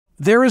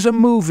there is a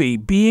movie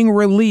being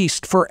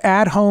released for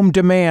at-home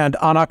demand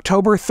on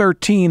October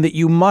 13 that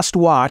you must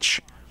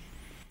watch.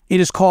 It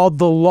is called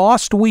The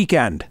Lost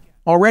Weekend.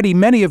 Already,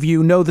 many of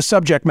you know the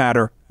subject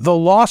matter. The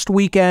Lost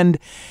Weekend,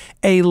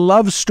 a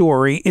love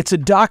story. It's a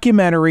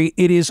documentary.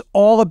 It is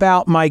all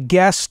about my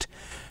guest,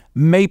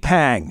 May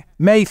Pang.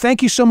 May,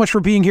 thank you so much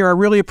for being here. I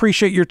really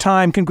appreciate your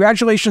time.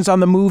 Congratulations on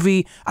the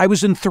movie. I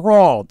was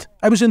enthralled.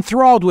 I was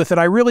enthralled with it.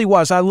 I really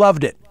was. I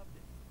loved it.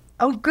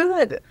 Oh,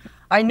 good.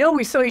 I know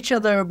we saw each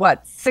other,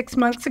 what, 6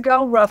 months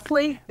ago,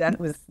 roughly?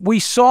 We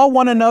saw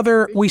one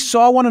another. We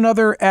saw one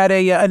another at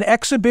an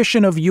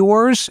exhibition of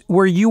yours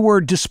where you were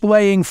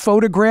displaying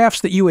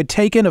photographs that you had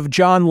taken of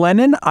John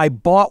Lennon. I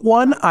bought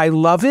one. I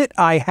love it.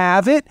 I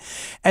have it.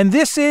 And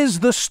this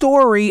is the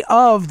story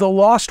of The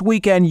Lost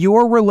Weekend,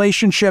 your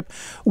relationship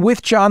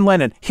with John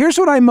Lennon. Here's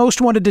what I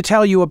most wanted to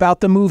tell you about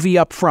the movie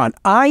up front.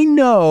 I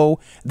know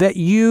that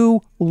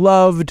you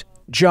loved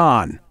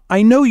John.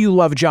 I know you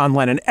love John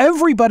Lennon.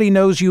 Everybody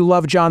knows you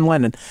love John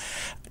Lennon.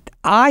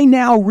 I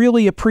now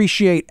really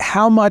appreciate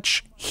how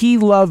much he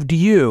loved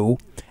you,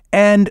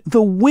 and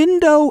the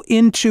window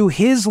into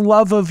his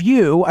love of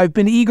you, I've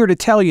been eager to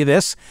tell you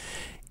this,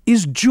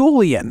 is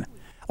Julian.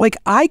 Like,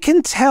 I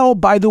can tell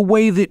by the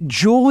way that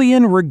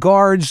Julian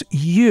regards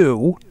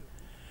you,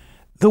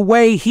 the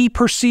way he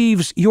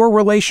perceives your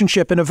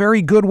relationship in a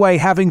very good way,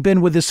 having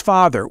been with his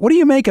father. What do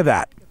you make of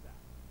that?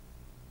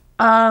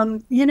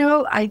 You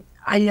know,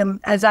 I am,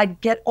 as I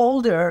get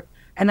older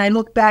and I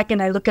look back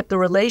and I look at the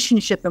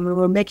relationship and we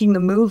were making the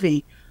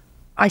movie,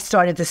 I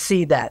started to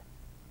see that.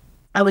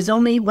 I was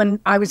only, when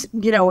I was,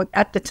 you know,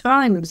 at the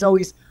time, it was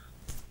always,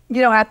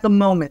 you know, at the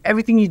moment.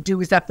 Everything you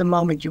do is at the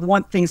moment. You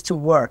want things to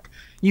work.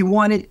 You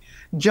wanted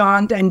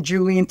John and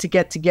Julian to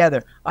get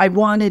together. I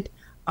wanted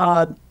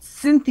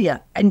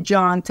Cynthia and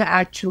John to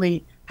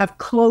actually have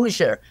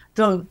closure.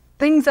 So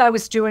things I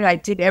was doing, I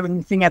did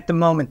everything at the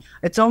moment.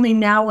 It's only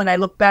now when I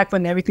look back,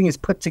 when everything is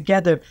put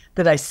together,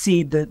 that I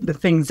see the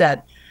things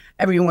that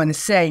everyone is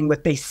saying,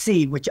 what they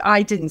see, which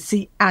I didn't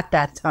see at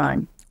that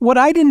time. What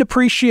I didn't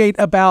appreciate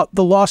about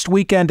The Lost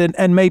Weekend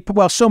and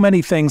well, so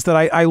many things that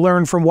I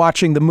learned from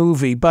watching the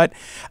movie, but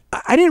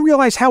I didn't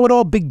realize how it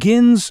all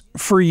begins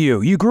for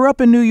you. You grew up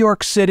in New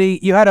York City.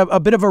 You had a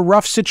bit of a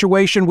rough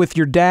situation with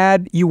your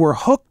dad. You were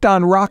hooked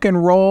on rock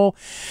and roll.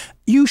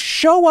 You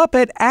show up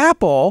at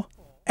Apple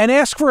and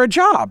ask for a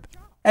job,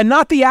 and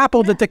not the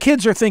Apple that the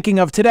kids are thinking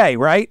of today,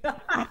 right?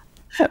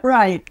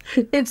 Right.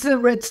 It's the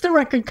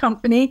record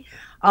company.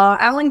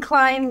 Alan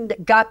Klein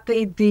got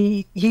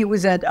he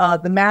was at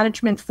the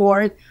management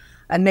for it,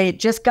 and they had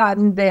just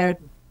gotten the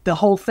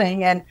whole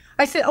thing. And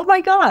I said, oh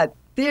my God,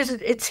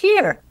 it's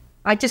here.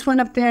 I just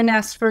went up there and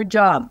asked for a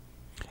job.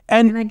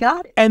 And I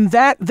got it. And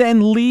that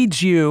then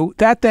leads you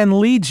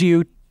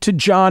to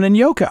John and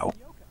Yoko.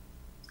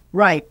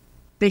 Right.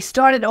 They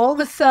started, all of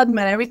a sudden,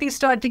 when everything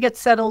started to get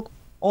settled,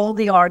 all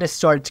the artists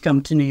started to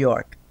come to New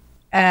York.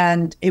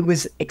 And it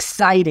was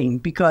exciting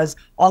because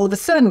all of a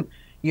sudden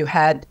you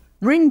had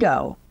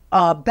Ringo,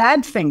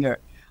 Badfinger,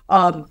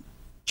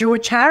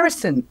 George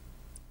Harrison,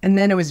 and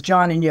then it was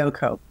John and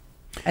Yoko.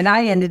 And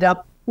I ended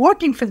up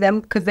working for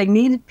them because they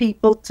needed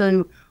people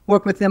to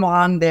work with them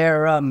on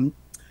their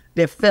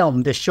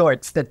film, the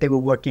shorts that they were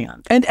working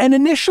on. And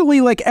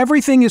initially, like,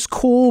 everything is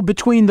cool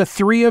between the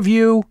three of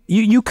you.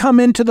 You come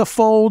into the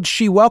fold.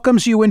 She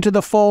welcomes you into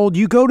the fold.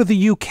 You go to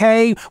the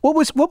UK. What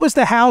was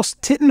the house?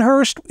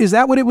 Tittenhurst? Is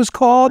that what it was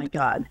called? Oh my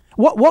God.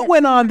 What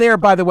went on there,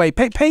 by the way?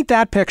 Paint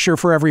that picture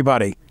for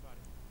everybody.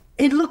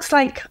 It looks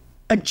like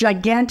a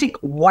gigantic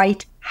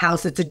white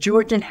house. It's a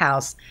Georgian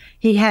house.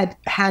 He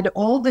had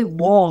all the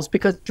walls,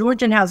 because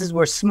Georgian houses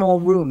were small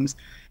rooms.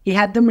 He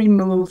had them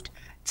removed.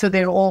 So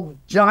they're all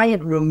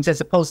giant rooms as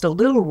opposed to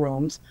little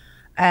rooms.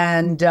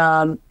 And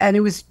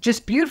it was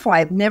just beautiful.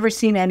 I've never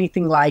seen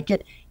anything like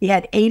it. He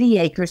had 80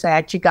 acres. I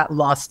actually got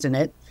lost in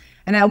it.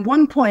 And at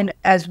one point,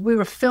 as we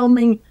were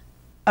filming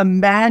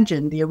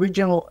Imagine, the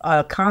original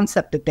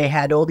concept that they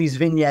had, all these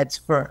vignettes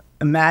for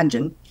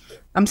Imagine,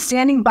 I'm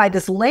standing by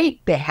this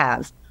lake they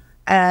have.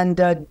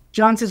 And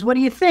John says, what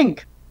do you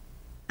think?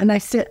 And I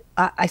said,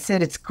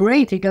 it's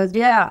great. He goes,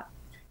 yeah.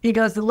 He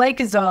goes, the lake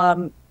is,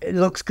 it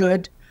looks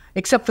good,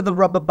 except for the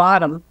rubber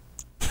bottom.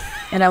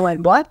 And I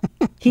went, what?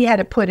 He had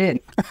to put in.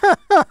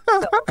 So,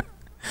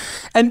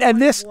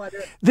 and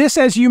this,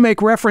 as you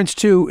make reference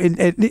to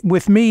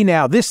with me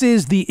now, this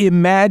is the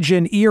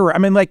Imagine era. I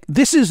mean, like,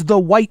 this is the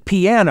white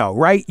piano,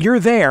 right? You're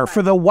there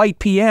for the white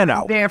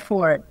piano. I'm there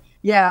for it.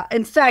 Yeah.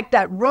 In fact,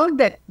 that rug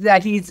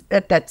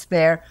that's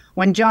there,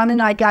 when John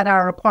and I got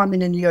our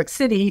apartment in New York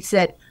City, he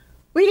said,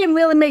 we didn't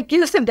really make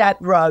use of that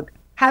rug.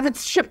 Have it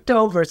shipped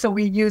over. So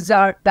we use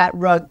that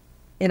rug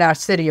in our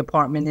city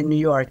apartment in New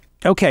York.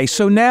 Okay,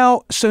 so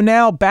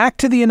now back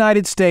to the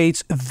United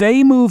States.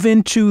 They move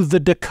into the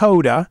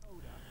Dakota.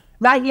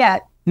 Not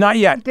yet. Not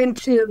yet.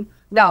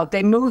 No,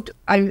 they moved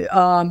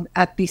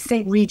at the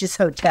St. Regis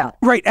Hotel.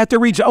 Right, at the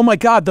Regis. Oh my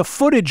God, the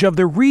footage of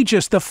the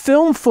Regis, the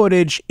film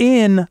footage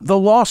in The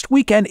Lost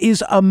Weekend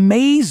is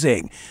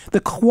amazing. The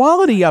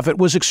quality of it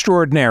was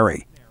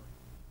extraordinary.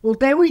 Well,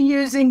 they were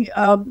using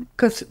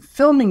because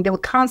filming. They were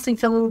constantly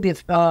filming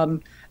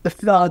the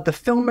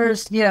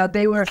filmers. You know,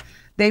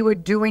 they were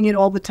doing it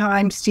all the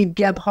time. Steve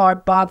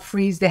Gebhardt, Bob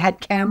Fries. They had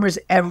cameras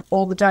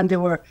all the time. They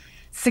were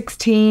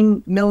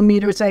 16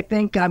 millimeters, I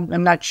think.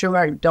 I'm not sure.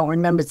 I don't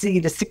remember. It's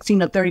either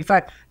 16 or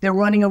 35. They're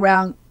running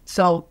around.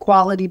 So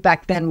quality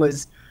back then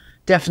was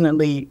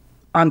definitely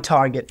on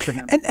target for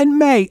him. And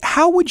May,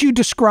 how would you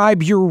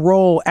describe your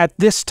role at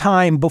this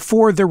time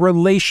before the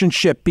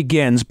relationship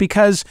begins?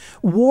 Because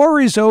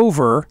war is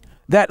over.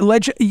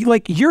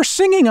 Like you're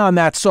singing on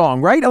that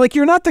song, right? Like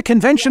you're not the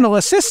conventional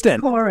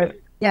assistant. The chorus.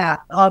 Yeah,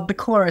 the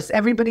chorus.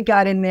 Everybody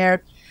got in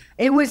there.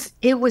 It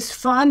was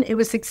fun. It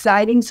was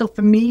exciting. So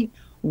for me,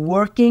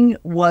 working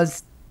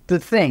was the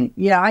thing.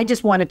 Yeah, I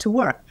just wanted to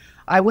work.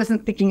 I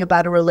wasn't thinking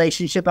about a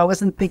relationship. I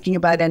wasn't thinking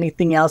about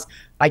anything else.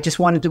 I just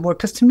wanted to work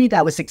because to me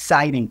that was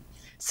exciting.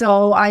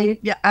 So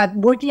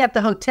working at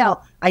the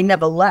hotel, I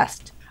never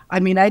left. I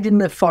mean, I didn't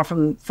live far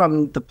from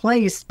the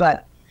place,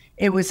 but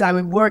I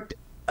worked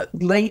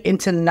late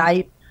into the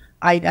night.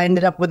 I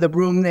ended up with a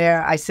room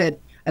there. I said,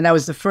 and I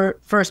was the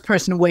first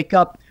person to wake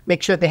up,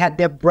 make sure they had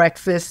their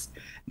breakfast,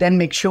 then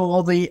make sure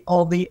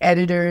all the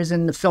editors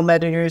and the film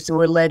editors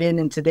were let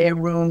into their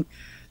room.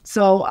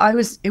 So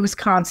it was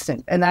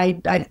constant. And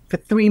I for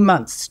 3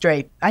 months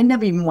straight, I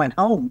never even went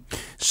home.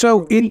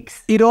 So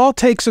it all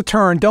takes a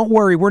turn. Don't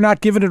worry. We're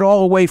not giving it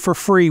all away for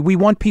free. We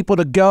want people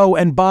to go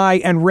and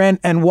buy and rent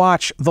and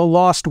watch The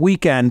Lost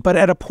Weekend. But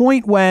at a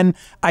point when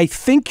I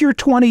think you're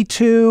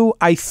 22,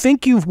 I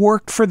think you've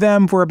worked for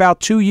them for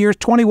about 2 years,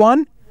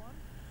 21?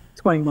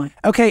 21.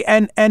 Okay.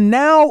 And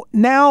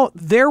now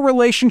their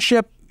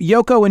relationship,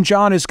 Yoko and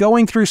John, is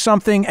going through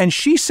something. And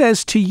she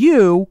says to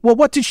you, well,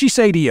 what did she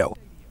say to you?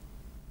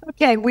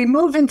 Okay, we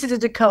move into the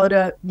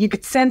Dakota. You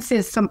could sense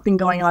there's something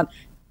going on.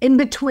 In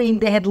between,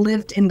 they had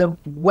lived in the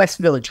West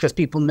Village because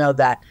people know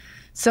that.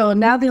 So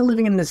now they're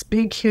living in this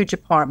big, huge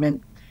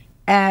apartment,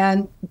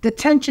 and the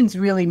tension's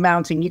really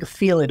mounting. You can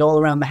feel it all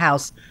around the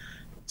house.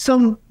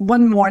 So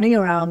one morning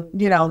around,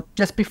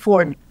 just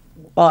before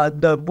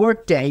the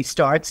work day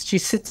starts, she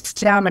sits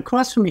down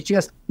across from me. She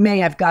goes,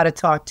 May, I've got to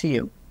talk to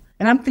you.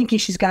 And I'm thinking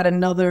she's got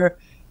another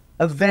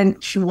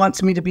event she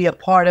wants me to be a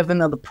part of,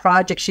 another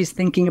project she's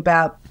thinking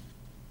about.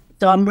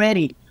 So I'm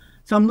ready.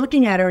 So I'm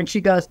looking at her and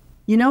she goes,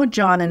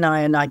 John and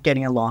I are not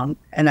getting along.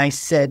 And I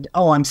said,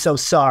 oh, I'm so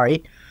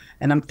sorry.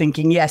 And I'm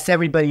thinking, yes,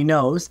 everybody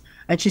knows.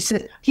 And she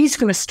said, he's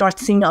going to start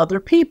seeing other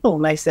people.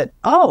 And I said,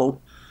 oh,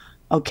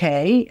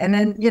 okay. And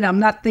then, I'm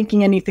not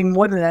thinking anything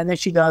more than that. And then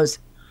she goes,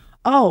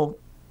 oh,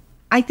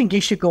 I think you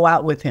should go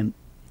out with him.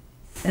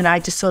 And I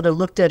just sort of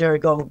looked at her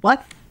and go,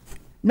 what?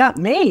 Not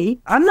me.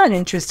 I'm not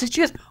interested. She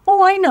goes,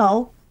 oh, I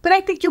know, but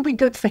I think you'll be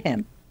good for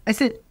him. I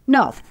said,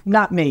 no,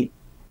 not me.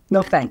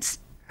 No, thanks.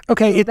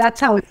 Okay. So that's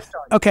how it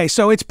started. Okay.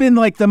 So it's been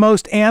like the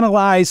most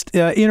analyzed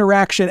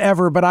interaction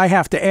ever, but I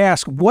have to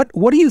ask, what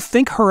do you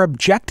think her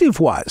objective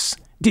was?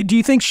 Do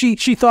you think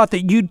she thought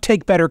that you'd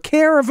take better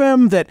care of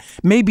him, that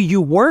maybe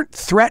you weren't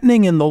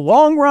threatening in the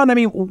long run? I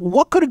mean,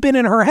 what could have been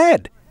in her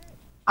head?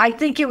 I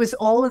think it was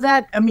all of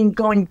that. I mean,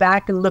 going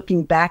back and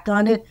looking back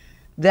on it,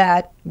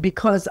 that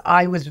because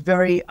I was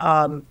very,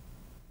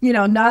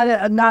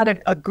 not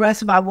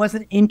aggressive. I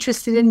wasn't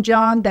interested in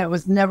John. That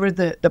was never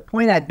the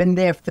point. I'd been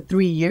there for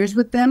 3 years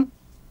with them.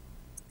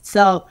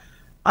 So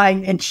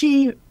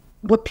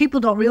what people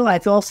don't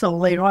realize also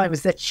later on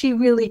was that she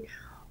really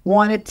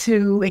wanted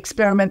to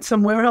experiment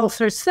somewhere else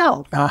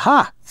herself.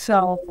 Aha.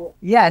 So,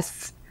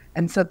 yes.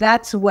 And so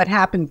that's what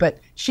happened. But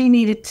she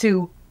needed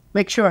to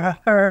make sure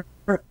her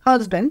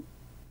husband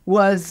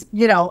was,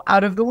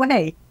 out of the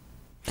way.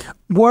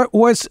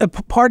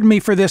 Pardon me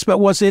for this, but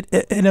was it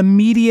an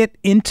immediate,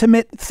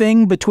 intimate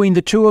thing between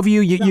the two of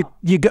you?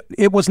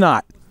 It was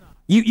not.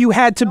 You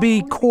had to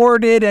be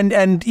courted, and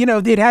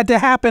it had to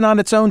happen on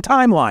its own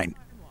timeline.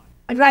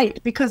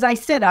 Right, because I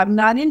said I'm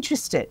not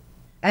interested,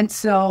 and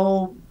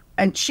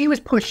she was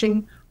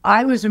pushing.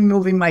 I was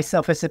removing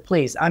myself. I said,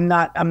 please, I'm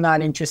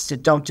not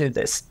interested. Don't do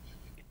this.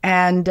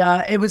 And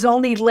it was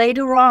only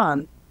later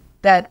on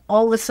that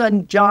all of a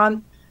sudden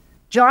John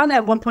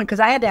at one point, because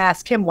I had to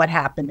ask him what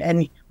happened.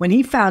 And when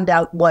he found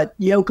out what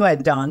Yoko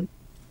had done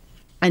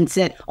and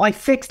said, oh, I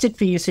fixed it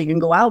for you so you can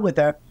go out with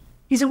her.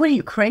 He said, what, are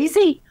you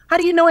crazy? How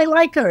do you know I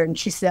like her? And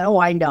she said, oh,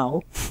 I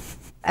know.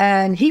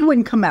 And he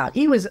wouldn't come out.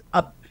 He was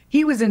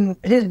in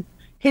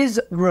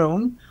his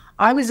room.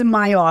 I was in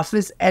my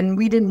office, and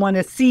we didn't want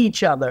to see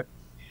each other.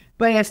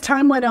 But as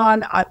time went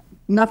on,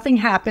 nothing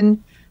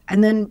happened.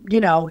 And then,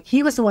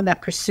 he was the one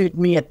that pursued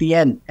me at the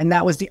end. And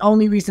that was the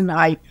only reason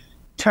I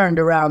turned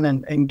around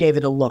and gave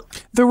it a look.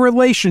 The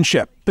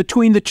relationship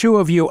between the two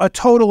of you, a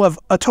total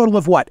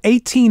of what?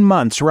 18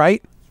 months,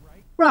 right?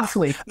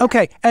 Roughly. Yeah.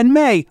 Okay. And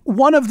May,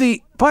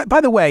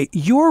 by the way,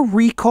 your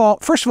recall,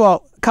 first of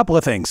all, a couple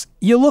of things.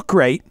 You look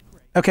great.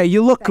 Okay,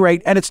 you look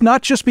great. And it's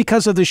not just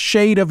because of the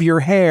shade of your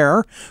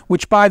hair,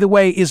 which, by the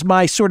way, is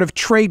my sort of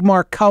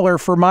trademark color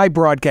for my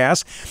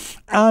broadcast.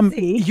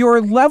 Your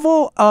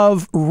level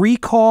of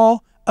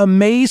recall,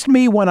 amazed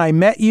me when I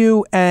met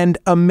you and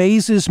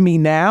amazes me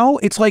now.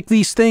 It's like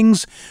these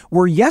things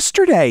were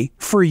yesterday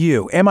for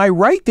you. Am I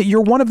right that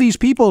you're one of these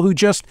people who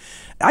just,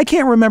 I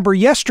can't remember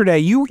yesterday.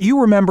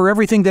 You remember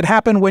everything that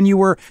happened when you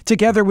were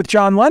together with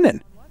John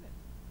Lennon.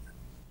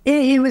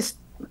 I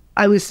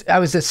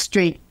was a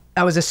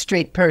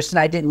straight person.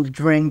 I didn't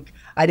drink.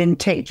 I didn't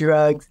take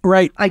drugs.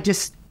 Right. I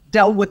just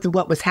dealt with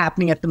what was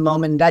happening at the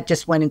moment. That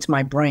just went into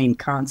my brain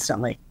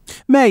constantly.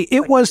 May,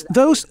 it was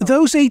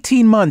those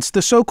 18 months,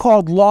 the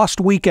so-called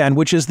Lost Weekend,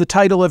 which is the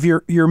title of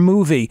your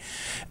movie.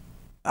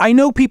 I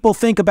know people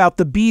think about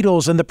the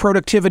Beatles and the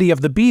productivity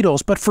of the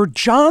Beatles, but for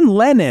John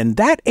Lennon,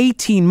 that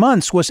 18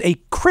 months was a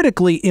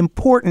critically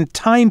important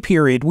time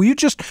period. Will you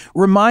just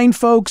remind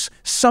folks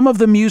some of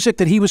the music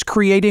that he was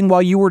creating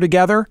while you were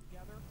together?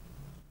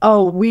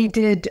 Oh, we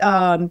did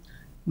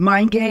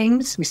Mind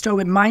Games. We started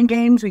with Mind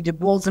Games. We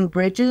did Walls and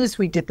Bridges.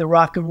 We did the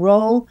rock and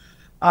roll.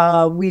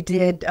 We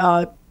did,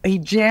 he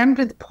jammed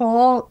with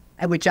Paul,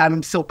 which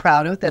I'm so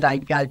proud of that I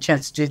got a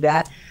chance to do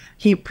that.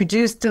 He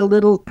produced a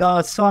little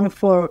song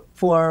for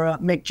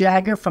Mick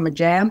Jagger from a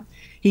jam.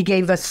 He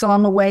gave a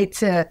song away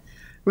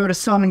wrote a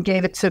song and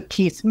gave it to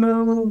Keith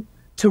Moon,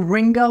 to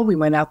Ringo. We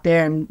went out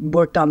there and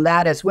worked on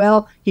that as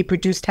well. He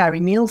produced Harry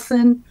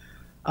Nilsson.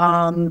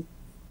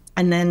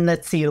 And then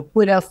let's see,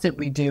 what else did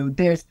we do?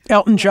 There's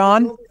Elton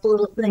John.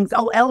 Little things.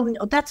 Oh, Elton.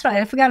 Oh, that's right.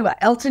 I forgot about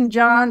Elton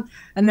John.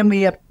 And then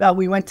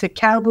we went to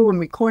Caribou and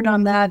recorded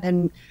on that.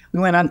 And we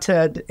went on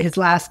to his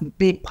last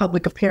big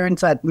public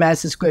appearance at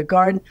Madison Square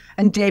Garden.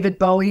 And David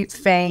Bowie,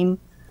 Fame.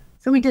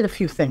 So we did a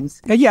few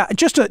things. Yeah,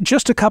 just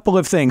a couple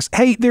of things.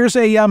 Hey, there's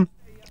a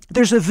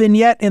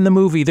vignette in the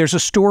movie. There's a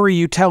story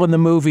you tell in the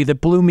movie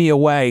that blew me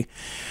away.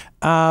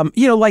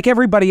 Like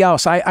everybody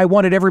else, I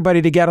wanted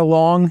everybody to get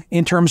along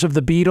in terms of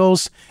the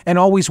Beatles, and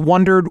always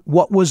wondered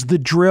what was the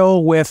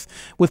drill with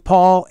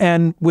Paul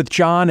and with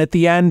John at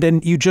the end.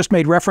 And you just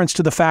made reference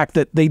to the fact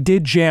that they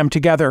did jam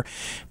together.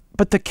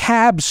 But the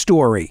cab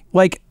story,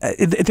 like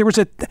there was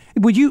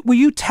will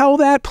you tell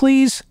that,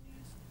 please?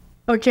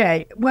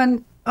 Okay.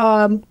 When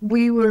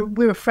we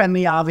were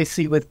friendly,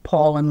 obviously, with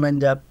Paul and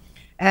Linda,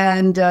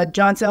 and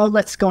John said, "Oh,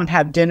 let's go and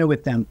have dinner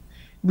with them."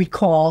 We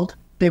called.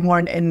 They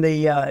weren't in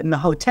the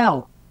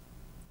hotel.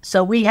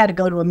 So we had to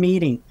go to a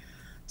meeting.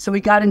 So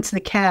we got into the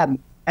cab.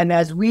 And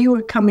as we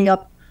were coming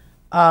up,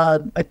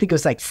 I think it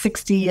was like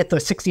 60th or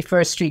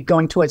 61st Street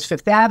going towards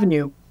Fifth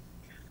Avenue,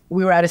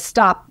 we were at a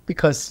stop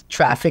because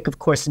traffic, of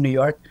course, in New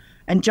York.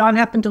 And John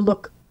happened to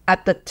look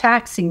at the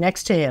taxi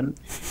next to him.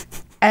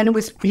 And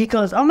he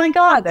goes, "Oh my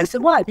God." I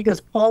said, "What?" He goes,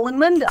 "Paul and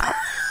Linda."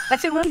 I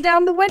said, "Run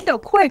down the window,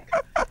 quick."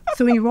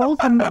 So he rolled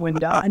down the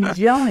window and he's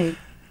yelling,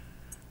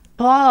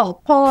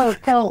 Paul.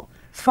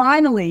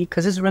 Finally,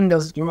 because his window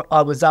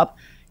was up,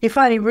 he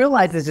finally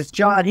realizes it's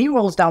John. He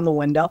rolls down the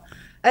window,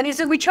 and he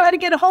said, "We tried to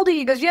get a hold of you."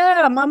 He goes,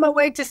 "Yeah, I'm on my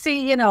way to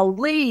see,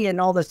 Lee and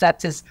all this."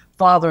 That's his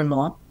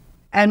father-in-law.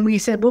 And we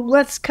said, "Well,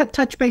 let's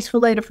touch base for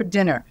later for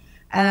dinner."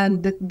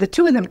 And the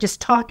two of them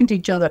just talking to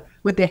each other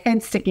with their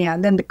heads sticking out.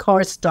 And then the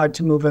cars started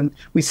to move, and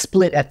we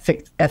split at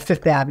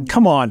Fifth Avenue.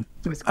 Come on,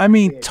 I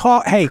mean,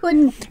 talk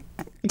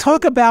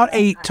about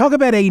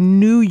a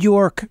New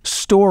York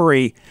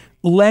story.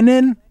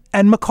 Lennon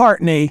and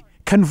McCartney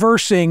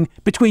conversing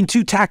between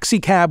two taxi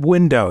cab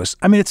windows.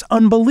 I mean, it's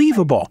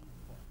unbelievable.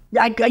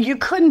 You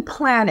couldn't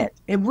plan it.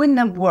 It wouldn't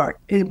have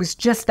worked. It was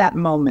just that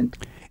moment.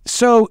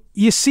 So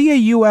you see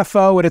a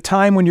UFO at a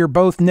time when you're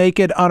both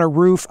naked on a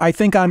roof, I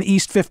think on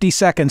East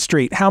 52nd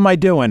Street. How am I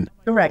doing?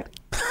 Correct.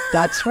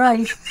 That's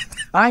right.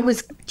 I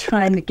was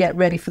trying to get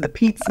ready for the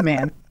pizza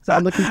man. So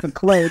I'm looking for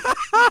clothes.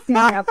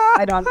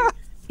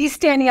 He's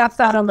standing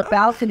outside on the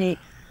balcony,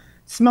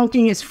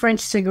 smoking his French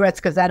cigarettes,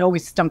 because that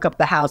always stunk up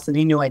the house, and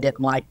he knew I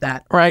didn't like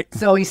that. Right.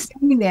 So he's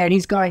standing there,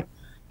 and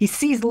he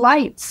sees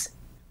lights,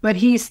 but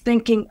he's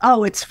thinking,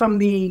 oh, it's from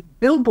the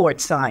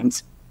billboard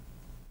signs.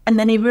 And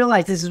then he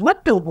realizes,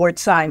 what billboard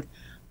signs?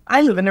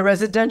 I live in a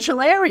residential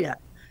area.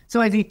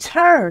 So as he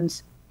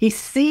turns, he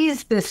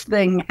sees this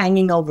thing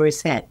hanging over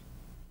his head,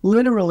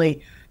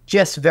 literally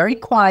just very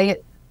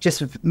quiet,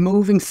 just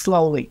moving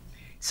slowly.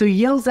 So he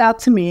yells out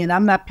to me, and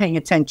I'm not paying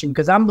attention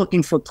because I'm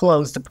looking for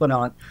clothes to put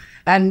on.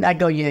 And I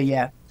go,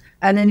 yeah.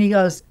 And then he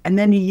goes, and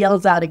then he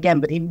yells out again,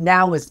 but he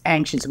now was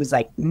anxious. It was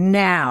like,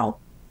 now.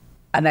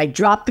 And I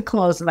dropped the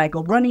clothes, and I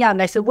go running out,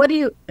 and I said, "What do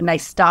you?" And I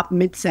stopped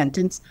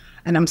mid-sentence,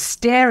 and I'm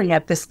staring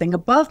at this thing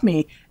above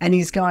me, and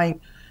he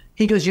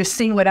goes, "You're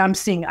seeing what I'm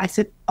seeing." I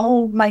said,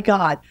 "Oh my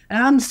God."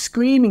 And I'm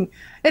screaming,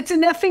 "It's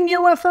an effing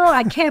UFO.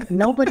 I can't."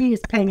 Nobody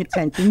is paying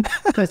attention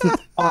because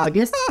it's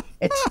August.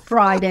 It's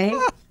Friday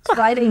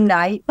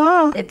night.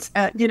 It's,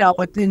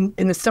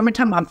 in the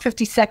summertime on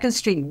 52nd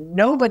Street,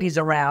 nobody's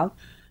around.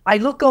 I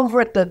look over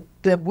at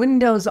the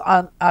windows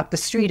on the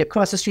street,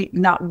 across the street,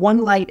 not one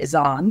light is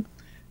on.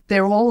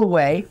 They're all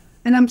away.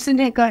 And I'm sitting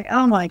there going,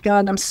 oh my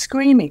God, I'm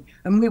screaming.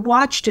 And we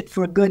watched it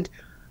for a good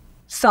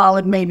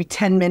solid maybe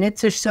 10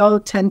 minutes or so,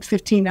 10,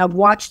 15. I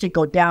watched it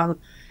go down,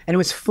 and it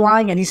was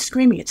flying, and he's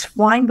screaming, "It's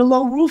flying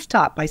below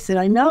rooftop." I said,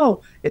 "I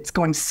know. It's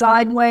going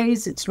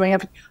sideways. It's right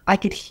up." I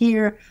could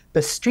hear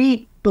the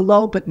street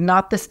below, but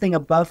not this thing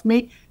above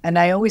me. And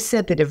I always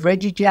said that if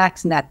Reggie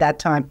Jackson at that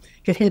time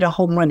could hit a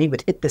home run, he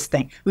would hit this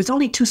thing. It was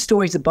only 2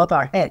 stories above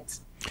our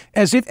heads.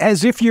 As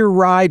if your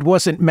ride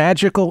wasn't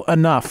magical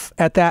enough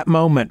at that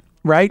moment,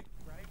 right?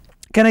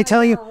 Can I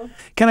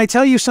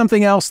tell you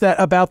something else that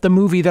about the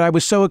movie that I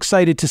was so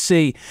excited to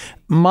see?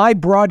 My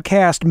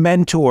broadcast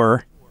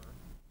mentor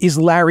is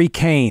Larry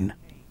Kane.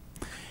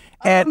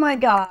 Oh my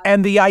God.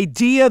 And the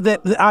idea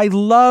that I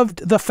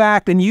loved the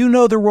fact, and you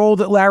know the role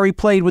that Larry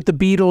played with the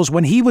Beatles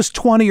when he was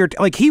 20 or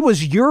like he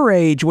was your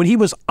age when he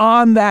was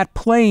on that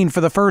plane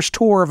for the first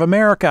tour of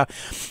America.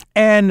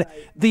 And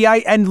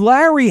and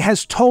Larry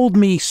has told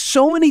me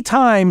so many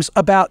times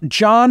about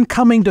John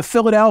coming to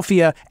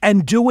Philadelphia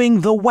and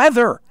doing the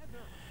weather.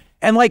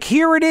 And like,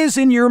 here it is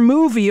in your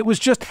movie. It was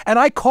just, and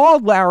I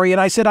called Larry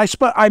and I said,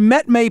 I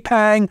met May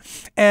Pang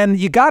and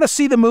you got to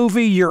see the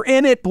movie. You're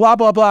in it, blah,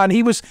 blah, blah. And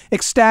he was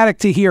ecstatic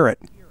to hear it.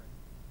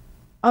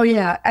 Oh,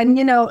 yeah. And,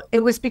 you know,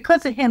 it was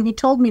because of him. He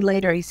told me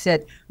later, he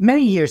said,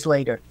 many years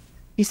later,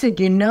 he said,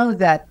 you know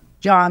that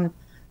John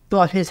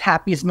thought his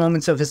happiest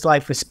moments of his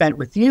life were spent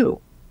with you.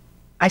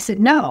 I said,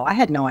 no, I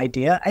had no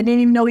idea. I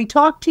didn't even know he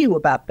talked to you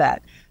about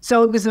that.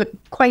 So it was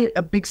quite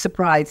a big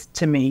surprise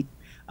to me.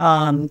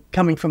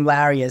 Coming from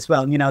Larry as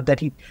well, you know, that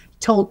he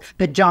told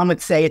that John would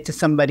say it to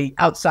somebody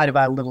outside of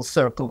our little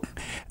circle.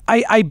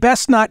 I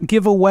best not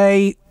give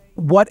away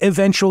what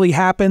eventually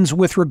happens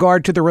with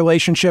regard to the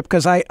relationship,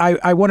 because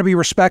I want to be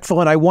respectful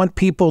and I want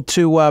people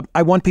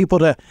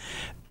to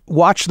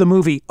watch the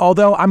movie.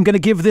 Although I'm going to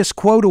give this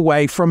quote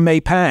away from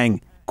May Pang.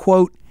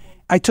 Quote,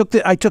 I took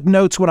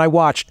notes when I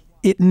watched.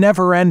 It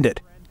never ended.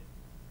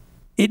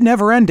 It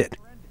never ended.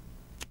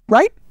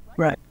 Right?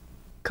 Right.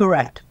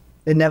 Correct.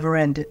 It never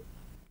ended.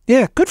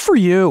 Yeah, good for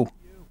you.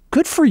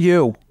 Good for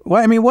you.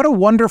 Well, I mean, what a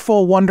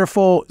wonderful,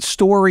 wonderful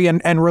story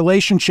and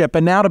relationship.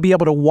 And now to be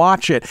able to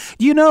watch it.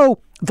 You know,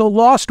 The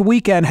Lost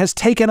Weekend has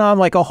taken on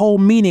like a whole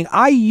meaning.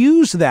 I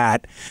use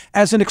that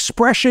as an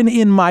expression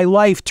in my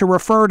life to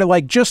refer to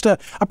like just a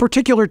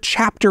particular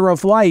chapter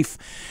of life.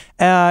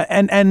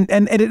 And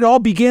it all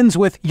begins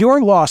with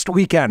your Lost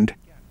Weekend.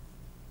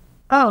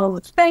 Oh,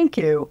 thank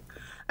you.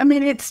 I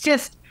mean, it's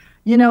just,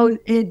 you know,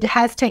 it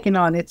has taken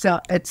on. It's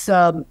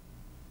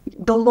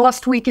The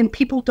Lost Weekend,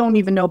 people don't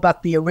even know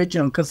about the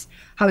original, because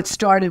how it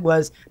started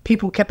was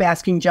people kept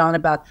asking John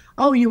about,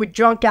 oh, you were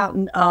drunk out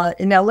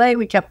in L.A.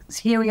 We kept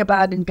hearing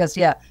about it, and because,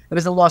 yeah, it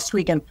was a Lost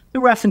Weekend. The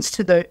reference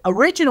to the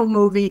original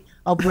movie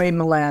of Ray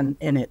Milland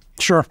in it.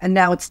 Sure. And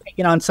now it's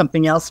taken on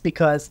something else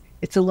because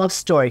it's a love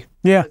story.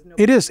 Yeah,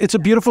 it is. It's a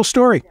beautiful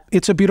story.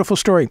 It's a beautiful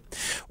story.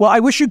 Well, I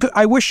wish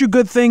you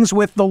good things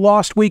with The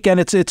Lost Weekend.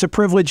 It's a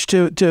privilege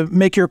to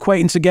make your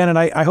acquaintance again, and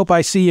I hope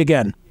I see you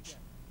again.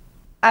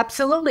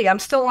 Absolutely. I'm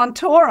still on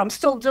tour. I'm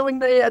still doing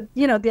the,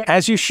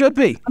 as you should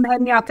be. I'm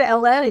heading out to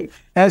L.A.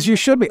 As you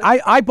should be.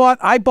 I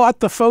bought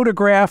the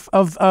photograph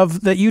of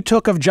that you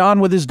took of John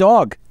with his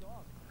dog.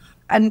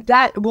 And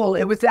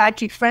it was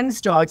actually friends'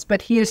 dogs.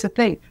 But here's the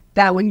thing.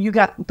 That when you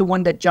got the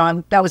one that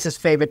John, that was his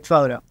favorite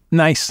photo.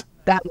 Nice.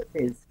 That was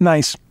his.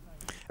 Nice.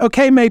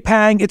 Okay, May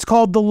Pang. It's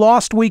called The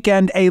Lost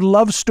Weekend, a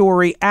love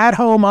story at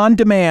home on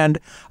demand,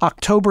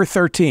 October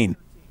 13.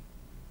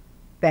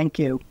 Thank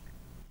you.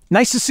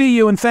 Nice to see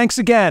you, and thanks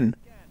again.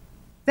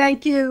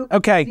 Thank you.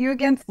 Okay. See you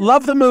again.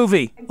 Love the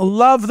movie.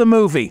 Love the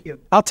movie.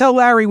 I'll tell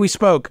Larry we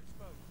spoke.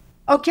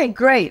 Okay,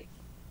 great.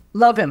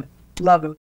 Love him. Love him.